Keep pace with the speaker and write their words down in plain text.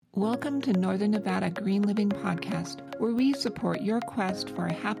Welcome to Northern Nevada Green Living Podcast, where we support your quest for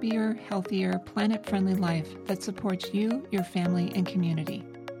a happier, healthier, planet-friendly life that supports you, your family, and community.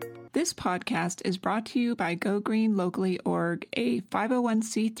 This podcast is brought to you by Go Green Locally Org, a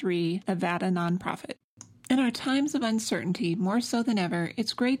 501c3 Nevada nonprofit. In our times of uncertainty, more so than ever,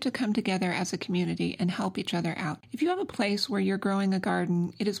 it's great to come together as a community and help each other out. If you have a place where you're growing a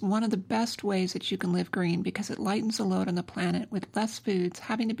garden, it is one of the best ways that you can live green because it lightens the load on the planet with less foods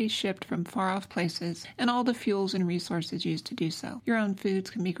having to be shipped from far-off places and all the fuels and resources used to do so. Your own foods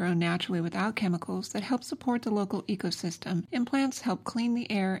can be grown naturally without chemicals that help support the local ecosystem, and plants help clean the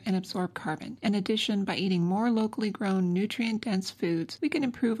air and absorb carbon. In addition, by eating more locally grown, nutrient-dense foods, we can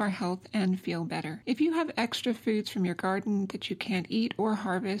improve our health and feel better. If you have extra foods from your garden that you can't eat or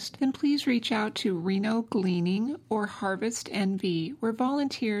harvest, then please reach out to Reno Gleaning or Harvest NV, where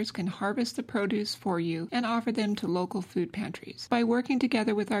volunteers can harvest the produce for you and offer them to local food pantries. By working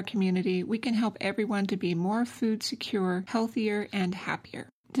together with our community, we can help everyone to be more food secure, healthier, and happier.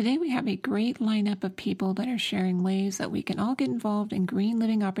 Today we have a great lineup of people that are sharing ways that we can all get involved in green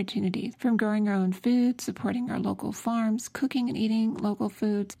living opportunities, from growing our own food, supporting our local farms, cooking and eating local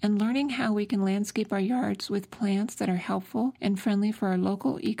foods, and learning how we can landscape our yards with plants that are helpful and friendly for our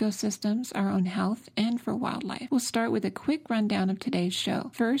local ecosystems, our own health, and for wildlife. We'll start with a quick rundown of today's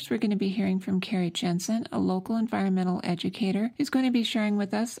show. First, we're going to be hearing from Carrie Jensen, a local environmental educator, who's going to be sharing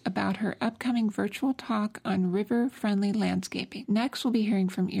with us about her upcoming virtual talk on river-friendly landscaping. Next, we'll be hearing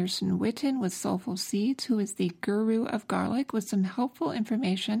from Irson Witten with Soulful Seeds, who is the guru of garlic, with some helpful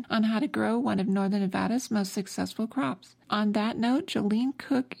information on how to grow one of Northern Nevada's most successful crops. On that note, Jolene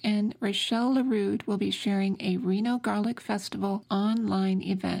Cook and Rachelle LaRue will be sharing a Reno Garlic Festival online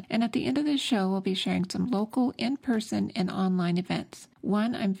event. And at the end of the show, we'll be sharing some local in-person and online events.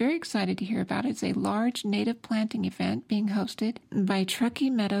 One I'm very excited to hear about is a large native planting event being hosted by Truckee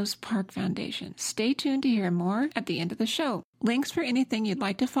Meadows Park Foundation. Stay tuned to hear more at the end of the show. Links for anything you'd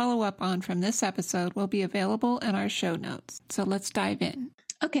like to follow up on from this episode will be available in our show notes. So let's dive in.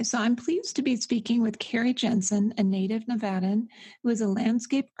 Okay, so I'm pleased to be speaking with Carrie Jensen, a native Nevadan who is a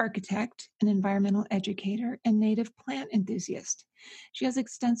landscape architect, an environmental educator, and native plant enthusiast. She has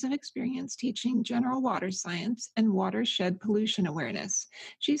extensive experience teaching general water science and watershed pollution awareness.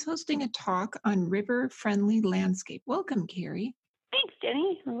 She's hosting a talk on river-friendly landscape. Welcome, Carrie. Thanks,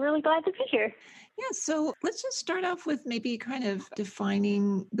 Jenny. I'm really glad to be here. Yeah, so let's just start off with maybe kind of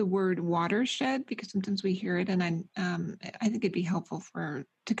defining the word watershed, because sometimes we hear it, and I think it'd be helpful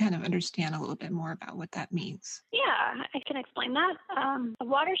to kind of understand a little bit more about what that means. Yeah, I can explain that. A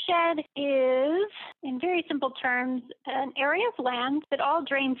watershed is, in very simple terms, an area of land that all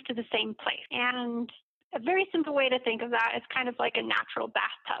drains to the same place. And a very simple way to think of that is kind of like a natural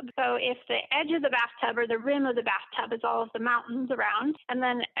bathtub. So if the edge of the bathtub or the rim of the bathtub is all of the mountains around, and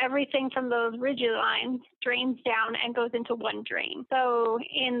then everything from those ridge lines drains down and goes into one drain. So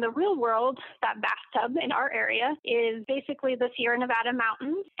in the real world, that bathtub in our area is basically the Sierra Nevada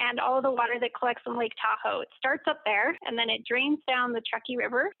mountains and all of the water that collects in Lake Tahoe. It starts up there, and then it drains down the Truckee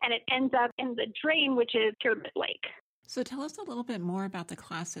River, and it ends up in the drain, which is Pyramid Lake. So tell us a little bit more about the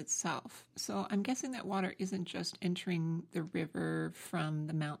class itself. So I'm guessing that water isn't just entering the river from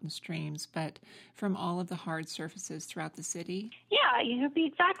the mountain streams, but from all of the hard surfaces throughout the city? Yeah, you'd be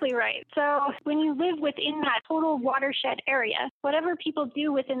exactly right. So when you live within that total watershed area, whatever people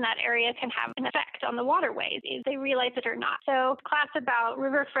do within that area can have an effect on the waterways, if they realize it or not. So class about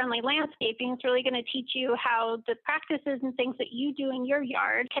river-friendly landscaping is really going to teach you how the practices and things that you do in your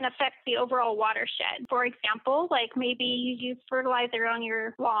yard can affect the overall watershed. For example, like maybe you use fertilizer on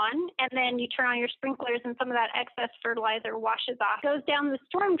your lawn, and then you turn on your sprinklers and some of that excess fertilizer washes off, goes down the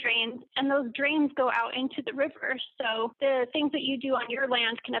storm drains, and those drains go out into the river. So the things that you do on your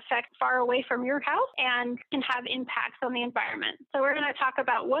land can affect far away from your house and can have impacts on the environment. So we're going to talk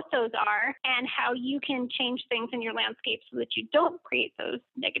about what those are and how you can change things in your landscape so that you don't create those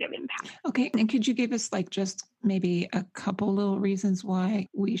negative impacts. Okay, and could you give us just maybe a couple little reasons why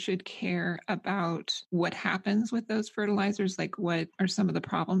we should care about what happens with those fertilizers? Like, what are some of the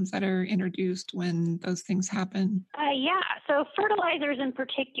problems that are introduced when those things happen? So fertilizers in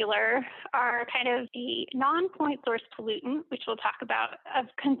particular are kind of the non-point source pollutant, which we'll talk about, of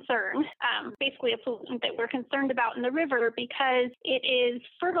concern. Basically a pollutant that we're concerned about in the river because it is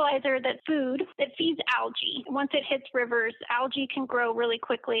fertilizer that feeds algae. Once it hits rivers, algae can grow really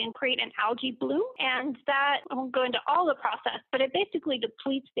quickly and create an algae bloom. And that, I won't go into all the process, but it basically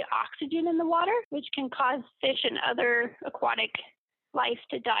depletes the oxygen in the water, which can cause fish and other aquatic life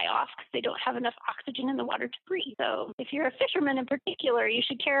to die off because they don't have enough oxygen in the water to breathe. So if you're a fisherman in particular, you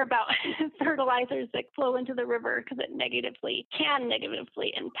should care about fertilizers that flow into the river because it can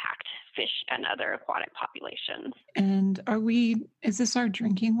negatively impact fish and other aquatic populations. And is this our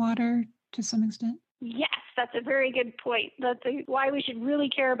drinking water to some extent? Yes, that's a very good point. Why we should really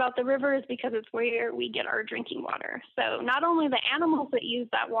care about the river is because it's where we get our drinking water. So not only the animals that use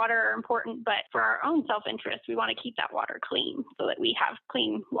that water are important, but for our own self-interest, we want to keep that water clean so that we have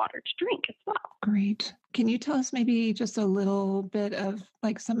clean water to drink as well. Great. Can you tell us maybe just a little bit of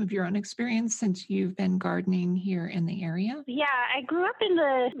some of your own experience since you've been gardening here in the area? Yeah, I grew up in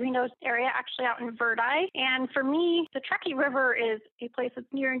the Reno area, actually out in Verdi. And for me, the Truckee River is a place that's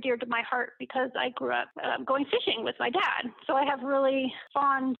near and dear to my heart because I grew up going fishing with my dad. So I have really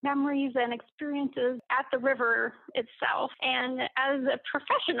fond memories and experiences at the river itself. And as a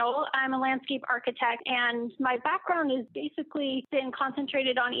professional, I'm a landscape architect, and my background has basically been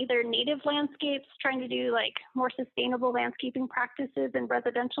concentrated on either native landscapes, trying to do more sustainable landscaping practices in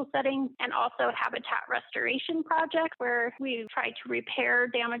residential settings, and also habitat restoration projects where we've tried to repair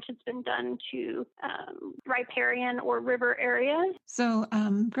damage that's been done to riparian or river areas. So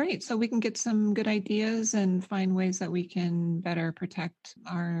great. So we can get some good ideas and find ways that we can better protect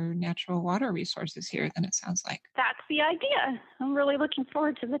our natural water resources here, then it sounds like. That's the idea. I'm really looking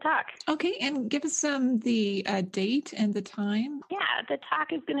forward to the talk. Okay, and give us the date and the time. Yeah, the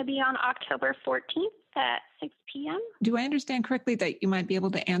talk is going to be on October 14th at 6 p.m. Do I understand correctly that you might be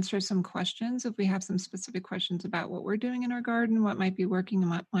able to answer some questions if we have some specific questions about what we're doing in our garden, what might be working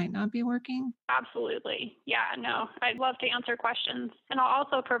and what might not be working? Absolutely. Yeah, no, I'd love to answer questions. And I'll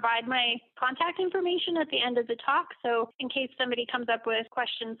also provide my contact information at the end of the talk. So in case somebody comes up with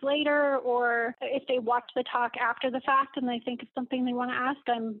questions later, or if they watch the talk after the fact and they think of something they want to ask,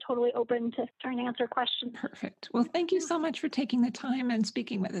 I'm totally open to trying to answer questions. Perfect. Well, thank you so much for taking the time and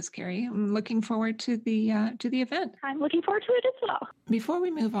speaking with us, Carrie. I'm looking forward to the event. I'm looking forward to it as well. Before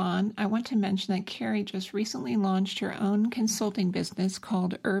we move on, I want to mention that Carrie just recently launched her own consulting business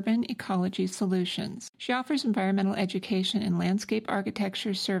called Urban Ecology Solutions. She offers environmental education and landscape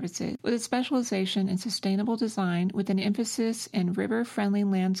architecture services with a specialization in sustainable design with an emphasis in river-friendly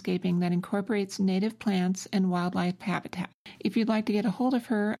landscaping that incorporates native plants and wildlife habitat. If you'd like to get a hold of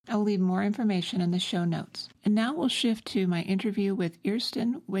her, I'll leave more information in the show notes. And now we'll shift to my interview with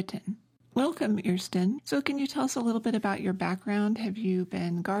Irsten Witten. Welcome, Irsten. So can you tell us a little bit about your background? Have you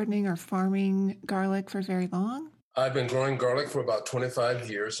been gardening or farming garlic for very long? I've been growing garlic for about 25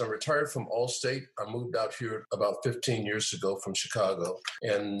 years. I'm retired from Allstate. I moved out here about 15 years ago from Chicago.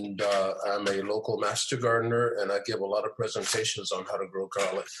 And I'm a local master gardener, and I give a lot of presentations on how to grow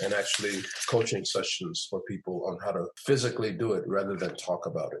garlic and actually coaching sessions for people on how to physically do it rather than talk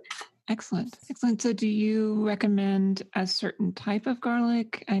about it. Excellent. So do you recommend a certain type of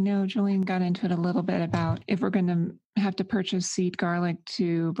garlic? I know Julian got into it a little bit about if we're going to have to purchase seed garlic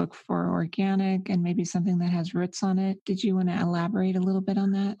to look for organic and maybe something that has roots on it. Did you want to elaborate a little bit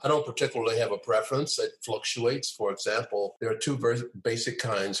on that? I don't particularly have a preference. It fluctuates. For example, there are two very basic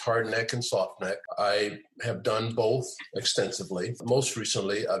kinds, hardneck and softneck. I have done both extensively. Most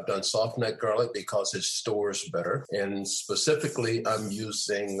recently, I've done softneck garlic because it stores better. And specifically, I'm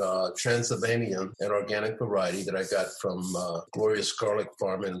using Transylvanian, an organic variety that I got from Glorious Garlic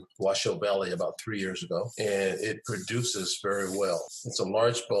Farm in Washoe Valley about 3 years ago. And it produces very well. It's a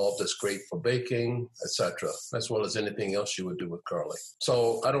large bulb that's great for baking, etc., as well as anything else you would do with garlic.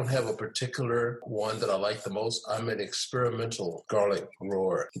 So I don't have a particular one that I like the most. I'm an experimental garlic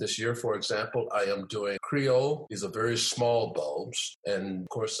grower. This year, for example, I am doing Creole. These are very small bulbs. And of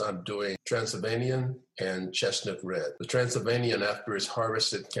course, I'm doing Transylvanian and Chestnut Red. The Transylvanian, after it's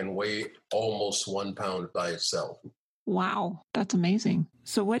harvested, can weigh almost 1 pound by itself. Wow, that's amazing.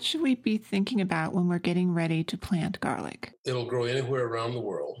 So what should we be thinking about when we're getting ready to plant garlic? It'll grow anywhere around the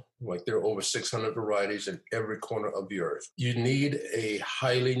world. Like there are over 600 varieties in every corner of the earth. You need a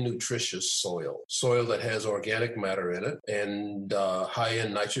highly nutritious soil that has organic matter in it and high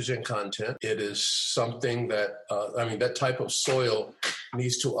in nitrogen content. It is something that, that type of soil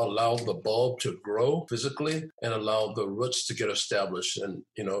needs to allow the bulb to grow physically and allow the roots to get established in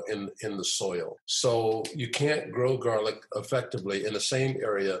the soil. So you can't grow garlic effectively in the same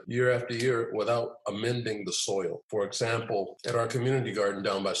area year after year without amending the soil. For example, at our community garden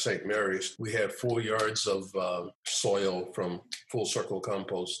down by St. Mary's, we had 4 yards of soil from Full Circle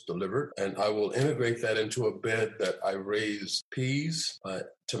Compost delivered, and I will integrate that into a bed that I raise peas,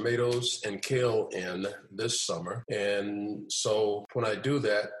 tomatoes, and kale in this summer. And so when I do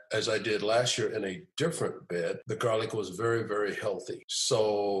that, as I did last year in a different bed, the garlic was very, very healthy.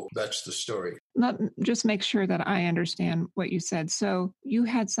 So that's the story. let just make sure that I understand what you said. So you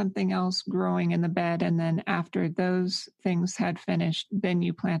had something else growing in the bed, and then after those things had finished, then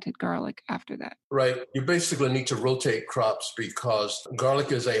you planted garlic after that. Right. You basically need to rotate crops because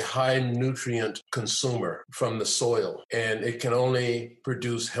garlic is a high nutrient consumer from the soil, and it can only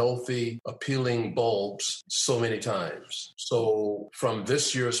produce healthy, appealing bulbs so many times. So from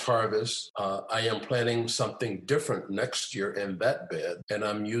this year's harvest, I am planting something different next year in that bed, and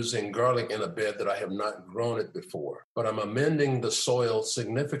I'm using garlic in a bed that I have not grown it before. But I'm amending the soil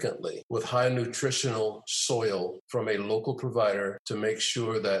significantly with high nutritional soil from a local provider to make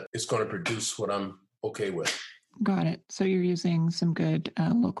sure that it's going to produce what I'm okay with. Got it. So you're using some good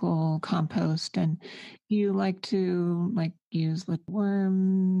local compost, and you like to use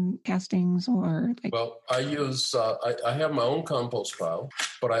worm castings or Well, I use, I have my own compost pile,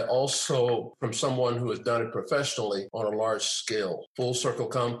 but I also, from someone who has done it professionally on a large scale, Full Circle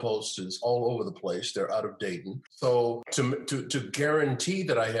Compost is all over the place. They're out of Dayton. So to guarantee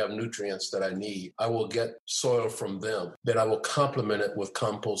that I have nutrients that I need, I will get soil from them. Then I will complement it with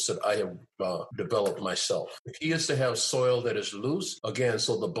compost that I have developed myself. The key is to have soil that is loose, again,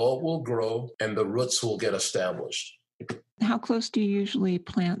 so the bulb will grow and the roots will get established. How close do you usually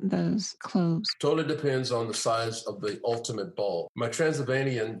plant those cloves? Totally depends on the size of the ultimate bulb. My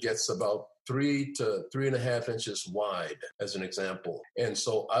Transylvanian gets about 3 to 3.5 inches wide, as an example. And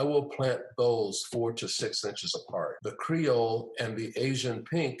so I will plant those 4 to 6 inches apart. The Creole and the Asian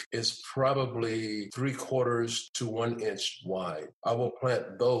pink is probably 3/4 to 1 inch wide. I will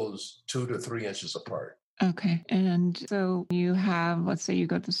plant those 2 to 3 inches apart. Okay. And so you have, let's say you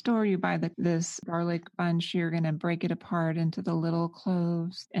go to the store, you buy this garlic bunch, you're going to break it apart into the little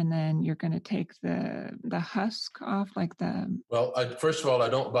cloves, and then you're going to take the husk off, Well, first of all, I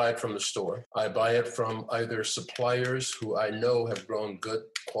don't buy it from the store. I buy it from either suppliers who I know have grown good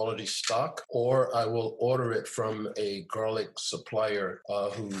quality stock, or I will order it from a garlic supplier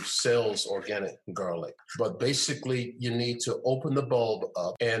who sells organic garlic. But basically, you need to open the bulb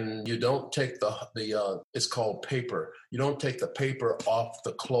up, and you don't take it's called paper. You don't take the paper off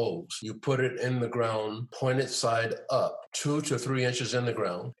the cloves. You put it in the ground, point it side up, 2 to 3 inches in the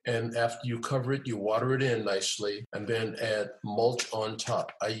ground. And after you cover it, you water it in nicely and then add mulch on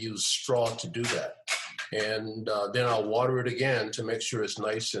top. I use straw to do that. And then I'll water it again to make sure it's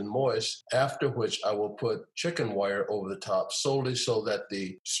nice and moist, after which I will put chicken wire over the top solely so that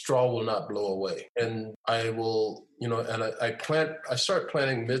the straw will not blow away. And I will, I start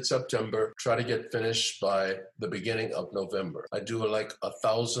planting mid-September, try to get finished by the beginning of November. I do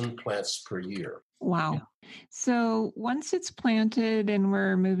 1,000 plants per year. Wow. Yeah. So once it's planted and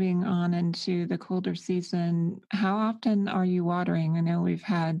we're moving on into the colder season, how often are you watering? I know we've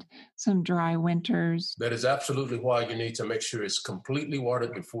had some dry winters. That is absolutely why you need to make sure it's completely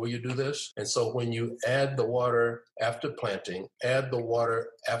watered before you do this. And so when you add the water after planting, add the water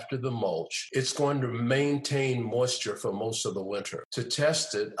after the mulch, it's going to maintain moisture for most of the winter. To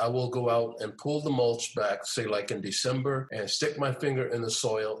test it, I will go out and pull the mulch back, say in December, and stick my finger in the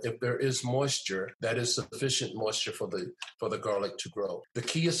soil. If there is moisture, that is sufficient moisture for the garlic to grow. The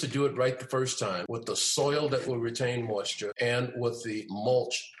key is to do it right the first time with the soil that will retain moisture and with the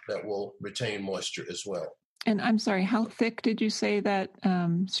mulch that will retain moisture as well. And I'm sorry, how thick did you say that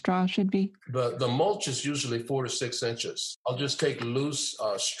straw should be? The mulch is usually 4 to 6 inches. I'll just take loose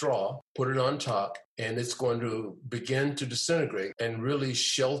straw, put it on top, and it's going to begin to disintegrate and really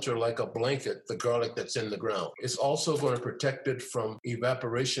shelter like a blanket the garlic that's in the ground. It's also going to protect it from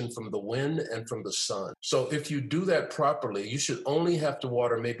evaporation from the wind and from the sun. So if you do that properly, you should only have to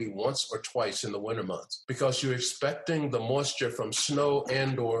water maybe once or twice in the winter months because you're expecting the moisture from snow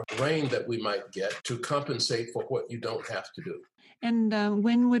and or rain that we might get to compensate for what you don't have to do. And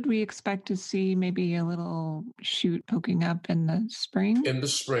when would we expect to see maybe a little shoot poking up in the spring? In the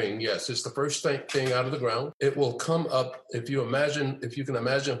spring, yes. It's the first thing out of the ground. It will come up, if you can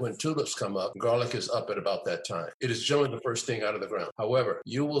imagine when tulips come up, garlic is up at about that time. It is generally the first thing out of the ground. However,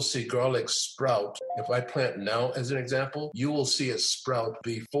 you will see garlic sprout. If I plant now, as an example, you will see it sprout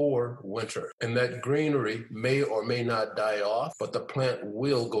before winter. And that greenery may or may not die off, but the plant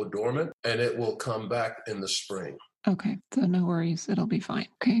will go dormant and it will come back in the spring. Okay, so no worries. It'll be fine.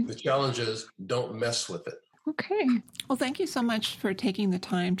 Okay. The challenge is don't mess with it. Okay. Well, thank you so much for taking the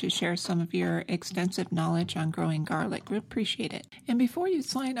time to share some of your extensive knowledge on growing garlic. We appreciate it. And before you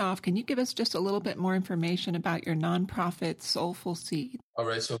sign off, can you give us just a little bit more information about your nonprofit, Soulful Seed? All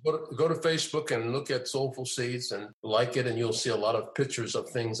right. So go to Facebook and look at Soulful Seeds and like it, and you'll see a lot of pictures of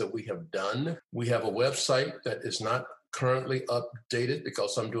things that we have done. We have a website that is not currently updated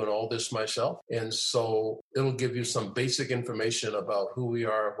because I'm doing all this myself. And so it'll give you some basic information about who we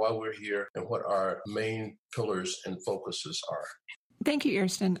are, why we're here, and what our main pillars and focuses are. Thank you,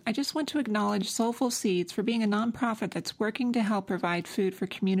 Irsten. I just want to acknowledge Soulful Seeds for being a nonprofit that's working to help provide food for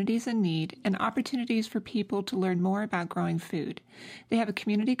communities in need and opportunities for people to learn more about growing food. They have a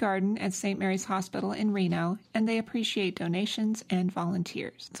community garden at St. Mary's Hospital in Reno, and they appreciate donations and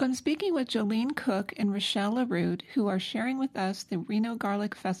volunteers. So I'm speaking with Jolene Cook and Rochelle LaRue, who are sharing with us the Reno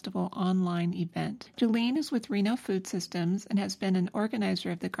Garlic Festival online event. Jolene is with Reno Food Systems and has been an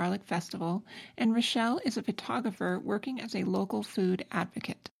organizer of the Garlic Festival, and Rochelle is a photographer working as a local food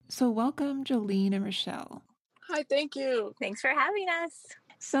advocate. So welcome, Jolene and Rochelle. Hi, thank you. Thanks for having us.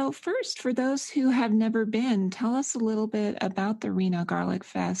 So first, for those who have never been, tell us a little bit about the Reno Garlic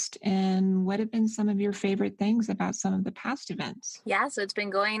Fest and what have been some of your favorite things about some of the past events. Yeah, so it's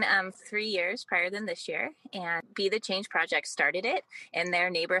been going 3 years prior than this year, and Be the Change Project started it in their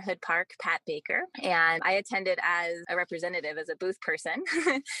neighborhood park, Pat Baker, and I attended as a representative, as a booth person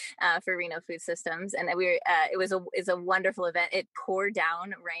for Reno Food Systems, and it was a wonderful event. It poured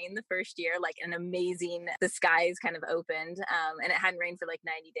down rain the first year, like an amazing, the skies kind of opened, and it hadn't rained for like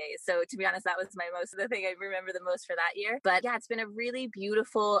 90 days. So to be honest, that was the thing I remember the most for that year. But yeah, it's been a really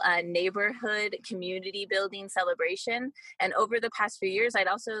beautiful neighborhood community building celebration. And over the past few years, I'd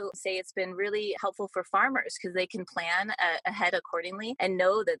also say it's been really helpful for farmers because they can plan ahead accordingly and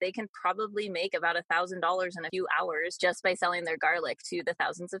know that they can probably make about $1,000 in a few hours just by selling their garlic to the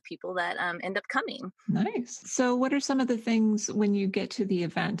thousands of people that end up coming. Nice. So what are some of the things when you get to the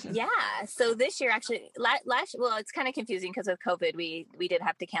event? Yeah. So this year, actually, well, it's kind of confusing because of COVID. We did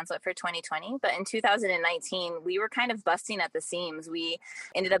have to cancel it for 2020, but in 2019 we were kind of busting at the seams. We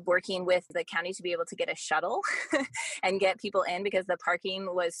ended up working with the county to be able to get a shuttle and get people in because the parking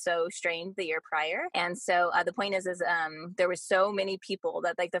was so strained the year prior. And so the point is there were so many people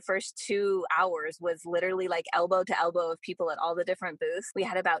that like the first 2 hours was literally like elbow to elbow of people at all the different booths. We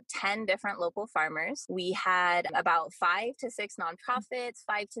had about 10 different local farmers. We had about 5 to 6 nonprofits,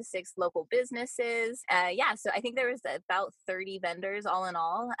 5 to 6 local businesses. So I think there was about 30 vendors all in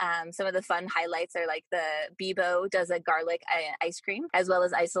all. Some of the fun highlights are like the Bebo does a garlic ice cream, as well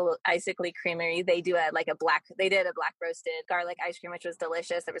as Icicle Creamery. They did a black roasted garlic ice cream, which was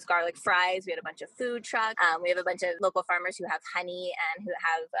delicious. There was garlic fries. We had a bunch of food trucks. We have a bunch of local farmers who have honey and who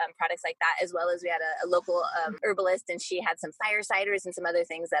have products like that, as well as we had a local herbalist, and she had some fire ciders and some other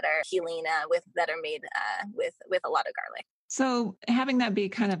things that are healing that are made with a lot of garlic. So having that be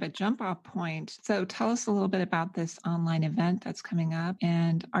kind of a jump off point. So tell us a little bit about this online event that's coming up.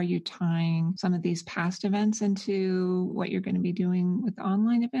 And are you tying some of these past events into what you're going to be doing with the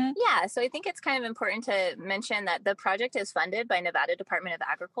online event? Yeah. So I think it's kind of important to mention that the project is funded by Nevada Department of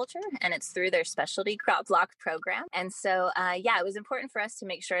Agriculture, and it's through their specialty crop block program. And so, it was important for us to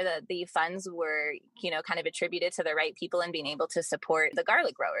make sure that the funds were, kind of attributed to the right people and being able to support the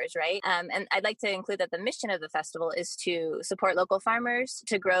garlic growers, right? And I'd like to include that the mission of the festival is to support local farmers,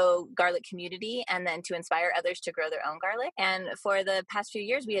 to grow garlic community, and then to inspire others to grow their own garlic. And for the past few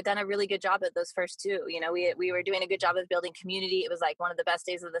years, we had done a really good job at those first two. We were doing a good job of building community. It was like one of the best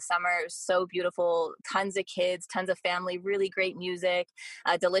days of the summer. It was so beautiful. Tons of kids, tons of family, really great music,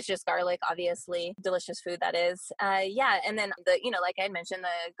 delicious garlic, obviously, delicious food that is. And then like I had mentioned,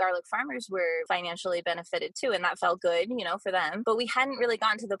 the garlic farmers were financially benefited too, and that felt good, for them. But we hadn't really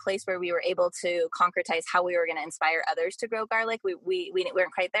gotten to the place where we were able to concretize how we were going to inspire others to grow garlic. We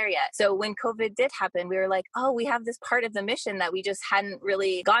weren't quite there yet. So when COVID did happen, we were like, oh, we have this part of the mission that we just hadn't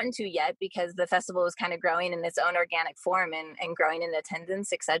really gotten to yet because the festival was kind of growing in its own organic form and growing in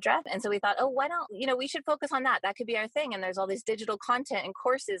attendance, etc. And so we thought, oh, why don't, we should focus on that. That could be our thing. And there's all this digital content and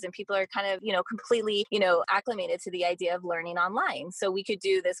courses, and people are kind of, completely, acclimated to the idea of learning online. So we could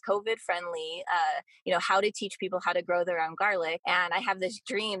do this COVID friendly, how to teach people how to grow their own garlic. And I have this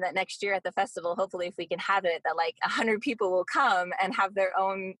dream that next year at the festival, hopefully if we can have it, that like 100 people will come and have their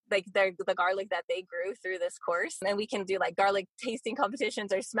own, the garlic that they grew through this course. And we can do like garlic tasting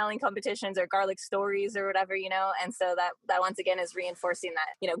competitions or smelling competitions or garlic stories or whatever, and so that once again is reinforcing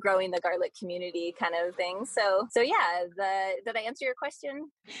that, growing the garlic community kind of thing. So yeah, did I answer your question?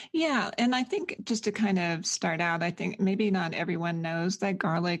 Yeah. And I think just to kind of start out, I think maybe not everyone knows that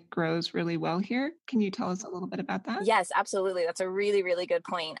garlic grows really well here. Can you tell us a little bit about that? Yes, absolutely. That's a really, really good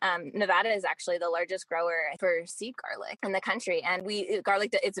point. Nevada is actually the largest grower for seed garlic. garlic in the country. And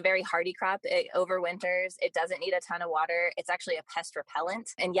garlic, it's a very hardy crop. It overwinters. It doesn't need a ton of water. It's actually a pest repellent.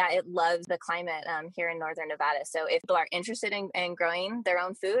 And yeah, it loves the climate here in northern Nevada. So if people are interested in growing their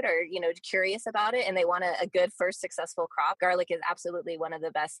own food or, curious about it and they want a good first successful crop, garlic is absolutely one of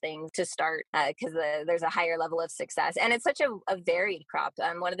the best things to start because there's a higher level of success. And it's such a varied crop.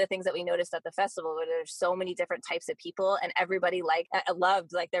 One of the things that we noticed at the festival where there's so many different types of people and everybody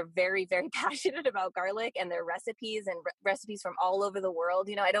loved, they're very, very passionate about garlic and their recipes and recipes from all over the world.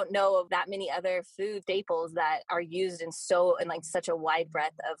 I don't know of that many other food staples that are used in such a wide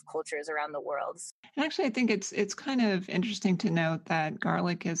breadth of cultures around the world. And actually, I think it's kind of interesting to note that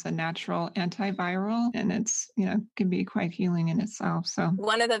garlic is a natural antiviral and it's, can be quite healing in itself. So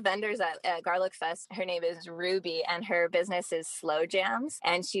one of the vendors at Garlic Fest, her name is Ruby and her business is Slow Jams.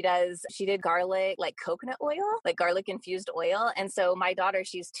 And she did garlic, like coconut oil, like garlic infused oil. And so my daughter,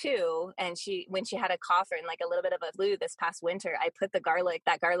 she's 2, and when she had a cough or a little bit of a flu this past winter, I put that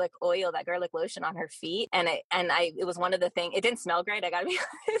garlic oil, that garlic lotion on her feet. And it was one of the things, it didn't smell great, I gotta be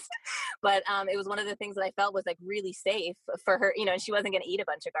honest, but it was one of the things that I felt was really safe for her, and she wasn't going to eat a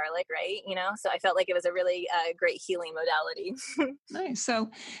bunch of garlic, right? So I felt like it was a really great healing modality. Nice. So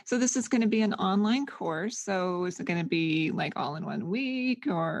this is going to be an online course. So is it going to be all in 1 week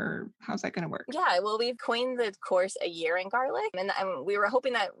or how's that going to work? Yeah, well, we've coined the course A Year in Garlic, and we were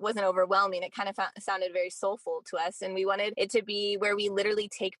hoping that wasn't overwhelming. It kind of sounded very soulful to us, and we wanted it to be where we literally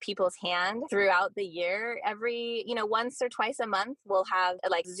take people's hand throughout the year. Every, once or twice a month, we'll have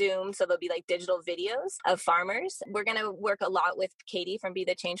Zoom, so there'll be digital videos of farmers. We're going to work a lot with Katie from Be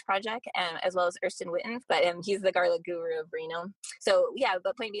the Change Project, as well as Ersten Witten, but he's the garlic guru of Reno. So yeah,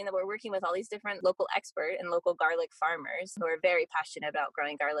 the point being that we're working with all these different local expert and local garlic farmers who are very passionate about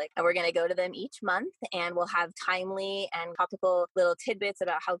growing garlic. And we're going to go to them each month and we'll have timely and topical little tidbits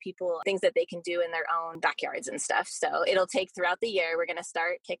about things that they can do in their own backyards and stuff. So it'll take throughout the year. We're going to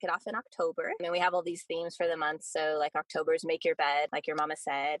kick it off in October. And we have all these themes for the month. So October's Make Your Bed, like your mama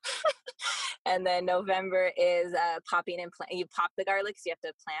said. And then November is popping and you pop the garlic, so you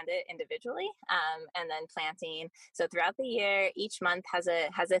have to plant it individually, and then planting. So throughout the year, each month has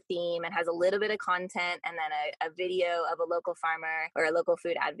a theme and has a little bit of content, and then a video of a local farmer or a local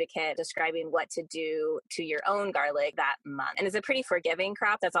food advocate describing what to do to your own garlic that month. And it's a pretty forgiving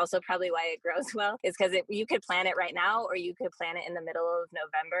crop. That's also probably why it grows well, is because you could plant it right now, or you could plant it in the middle of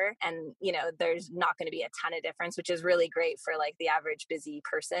November, and there's not going to be a ton of difference, which is really great for the average busy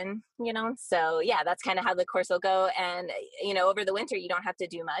person. So yeah, that's kind of how the course will go. And, over the winter, you don't have to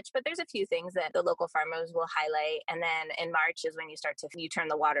do much, but there's a few things that the local farmers will highlight. And then in March is when you turn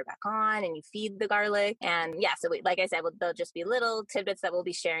the water back on and you feed the garlic. And yeah, so like I said, there'll just be little tidbits that we'll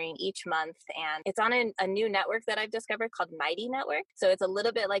be sharing each month. And it's on a new network that I've discovered called Mighty Network. So it's a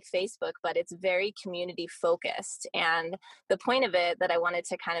little bit like Facebook, but it's very community focused. And the point of it that I wanted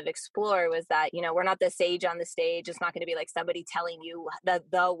to kind of explore was that, we're not the sage on the stage. It's not going to be somebody telling you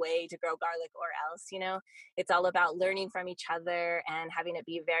the way to grow garlic or else, it's all about learning from each other and having it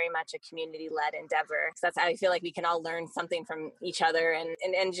be very much a community-led endeavor. So that's how I feel like we can all learn something from each other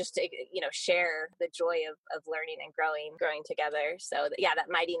and just, share the joy of learning and growing together. So yeah, that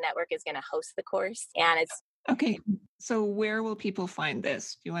Mighty Network is going to host the course, and it's okay. So where will people find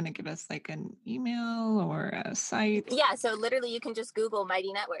this? Do you want to give us an email or a site? Yeah, so literally you can just Google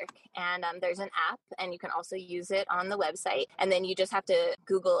Mighty Network, and there's an app, and you can also use it on the website. And then you just have to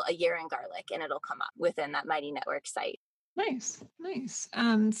Google A Year in Garlic, and it'll come up within that Mighty Network site. Nice.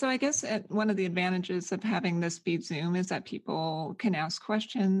 So I guess one of the advantages of having this be Zoom is that people can ask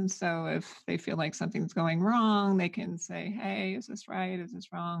questions. So if they feel like something's going wrong, they can say, hey, is this right? Is this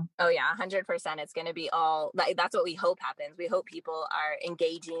wrong? Oh yeah, 100%. It's going to be that's what we hope happens. We hope people are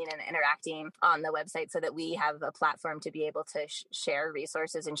engaging and interacting on the website so that we have a platform to be able to share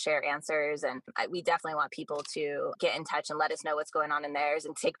resources and share answers. And we definitely want people to get in touch and let us know what's going on in theirs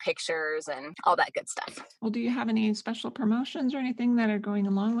and take pictures and all that good stuff. Well, do you have any special promotions or anything that are going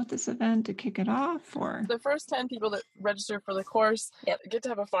along with this event to kick it off? Or the first 10 people that register for the course get to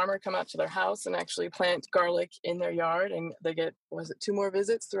have a farmer come out to their house and actually plant garlic in their yard, and they get 2 more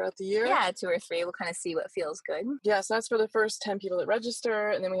visits throughout the year? Yeah, 2 or 3. We'll kind of see what feels good. Yeah, so that's for the first 10 people that register,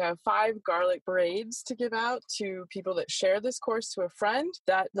 and then we have 5 garlic braids to give out to people that share this course to a friend.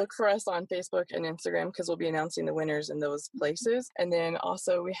 That look for us on Facebook and Instagram, because we'll be announcing the winners in those places. And then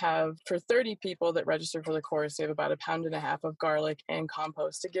also we have, for 30 people that register for the course, we have about a pound of and a half of garlic and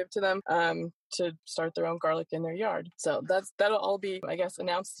compost to give to them to start their own garlic in their yard. So that'll all be, I guess,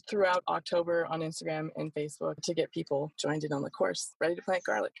 announced throughout October on Instagram and Facebook to get people joined in on the course, ready to plant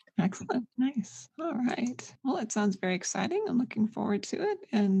garlic. Excellent. Nice. All right. Well, it sounds very exciting. I'm looking forward to it.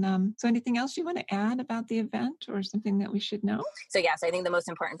 And so anything else you want to add about the event or something that we should know? So yes, I think the most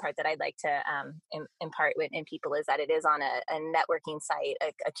important part that I'd like to impart in people is that it is on a networking site,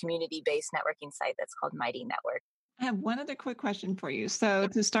 a community-based networking site that's called Mighty Network. I have one other quick question for you. So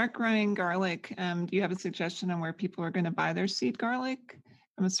to start growing garlic, do you have a suggestion on where people are going to buy their seed garlic?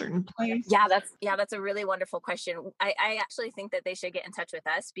 From a certain place? Yeah, that's a really wonderful question. I actually think that they should get in touch with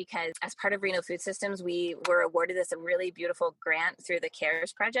us because as part of Reno Food Systems, we were awarded this a really beautiful grant through the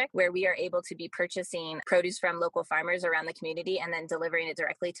CARES project where we are able to be purchasing produce from local farmers around the community and then delivering it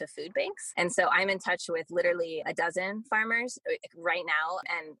directly to food banks. And so I'm in touch with literally a dozen farmers right now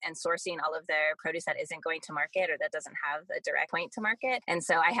and sourcing all of their produce that isn't going to market or that doesn't have a direct point to market. And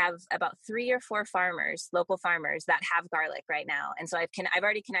so I have about 3 or 4 farmers, local farmers that have garlic right now. And so I've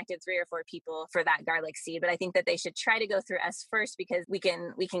already connected 3 or 4 people for that garlic seed, but I think that they should try to go through us first because we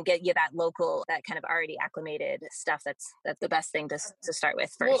can get you that local, that kind of already acclimated stuff. That's the best thing to start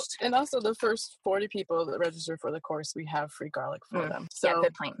with first. Well, and also the first 40 people that register for the course, we have free garlic for them. So yeah,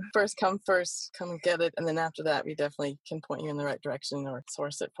 good point. First come and get it. And then after that, we definitely can point you in the right direction or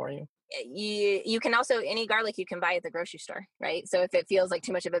source it for you. You can also, any garlic you can buy at the grocery store, right? So if it feels like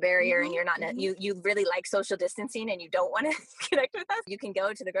too much of a barrier and you're not, you really like social distancing and you don't want to connect with us, you can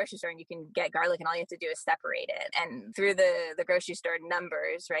go to the grocery store and you can get garlic and all you have to do is separate it. And through the grocery store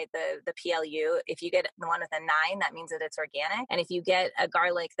numbers, right, the PLU, if you get the one with a 9, that means that it's organic. And if you get a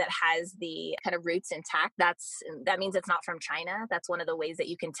garlic that has the kind of roots intact, that means it's not from China. That's one of the ways that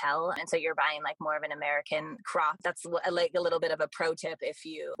you can tell. And so you're buying like more of an American crop. That's like a little bit of a pro tip if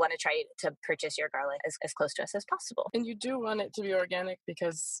you want to try to purchase your garlic as close to us as possible. And you do want it to be organic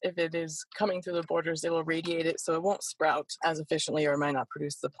because if it is coming through the borders, it will radiate it so it won't sprout as efficiently or might not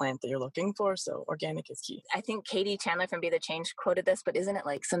produce the plant that you're looking for. So organic is key. I think Katie Chandler from Be The Change quoted this, but isn't it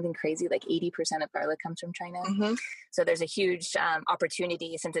like something crazy? Like 80% of garlic comes from China. Mm-hmm. So there's a huge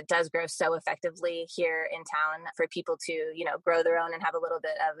opportunity since it does grow so effectively here in town for people to, grow their own and have a little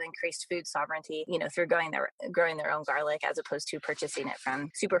bit of increased food sovereignty, through growing their own garlic as opposed to purchasing it from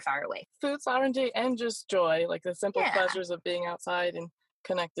super far away. Food sovereignty and just joy, like the simple pleasures of being outside and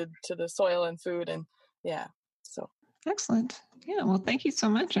connected to the soil and food. And so. Excellent. Yeah, well, thank you so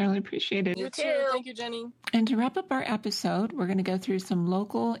much. I really appreciate it. You too. Thank you, Jenny. And to wrap up our episode, we're going to go through some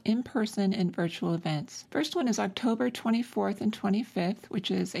local in-person and virtual events. First one is October 24th and 25th, which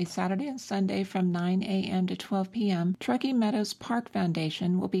is a Saturday and Sunday from 9 a.m. to 12 p.m. Truckee Meadows Park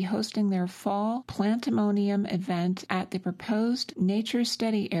Foundation will be hosting their fall Plantimonium event at the proposed Nature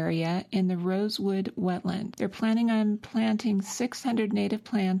Study area in the Rosewood Wetland. They're planning on planting 600 native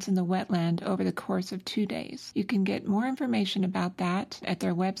plants in the wetland over the course of 2 days. You can get more information about that at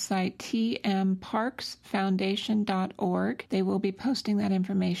their website, tmparksfoundation.org. They will be posting that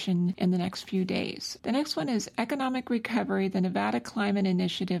information in the next few days. The next one is Economic Recovery. The Nevada Climate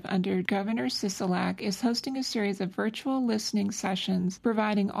Initiative under Governor Sisolak is hosting a series of virtual listening sessions,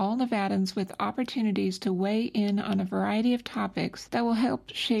 providing all Nevadans with opportunities to weigh in on a variety of topics that will help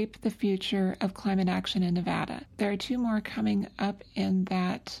shape the future of climate action in Nevada. There are 2 more coming up in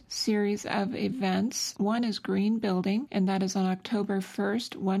that series of events. One is Green Building, and that is on October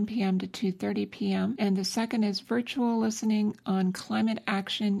 1st, 1 p.m. to 2:30 p.m. And the second is Virtual Listening on Climate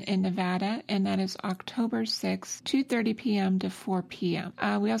Action in Nevada, and that is October 6th, 2:30 p.m. to 4 p.m.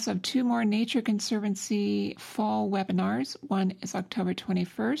 We also have 2 more Nature Conservancy fall webinars. One is October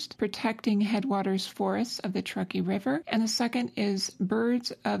 21st, Protecting Headwaters Forests of the Truckee River, and the second is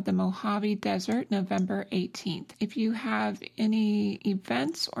Birds of the Mojave Desert, November 18th. If you have any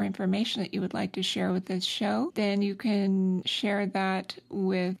events or information that you would like to share with this show, then you can share that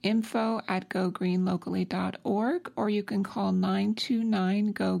with info@gogreenlocally.org, or you can call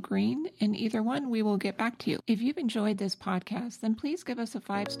 929-GO-GREEN, and either one we will get back to you. If you've enjoyed this podcast, then please give us a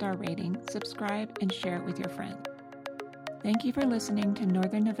 5-star rating, subscribe, and share it with your friend. Thank you for listening to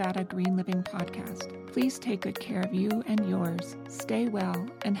Northern Nevada Green Living Podcast. Please take good care of you and yours, stay well,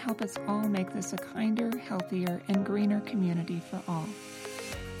 and help us all make this a kinder, healthier, and greener community for all.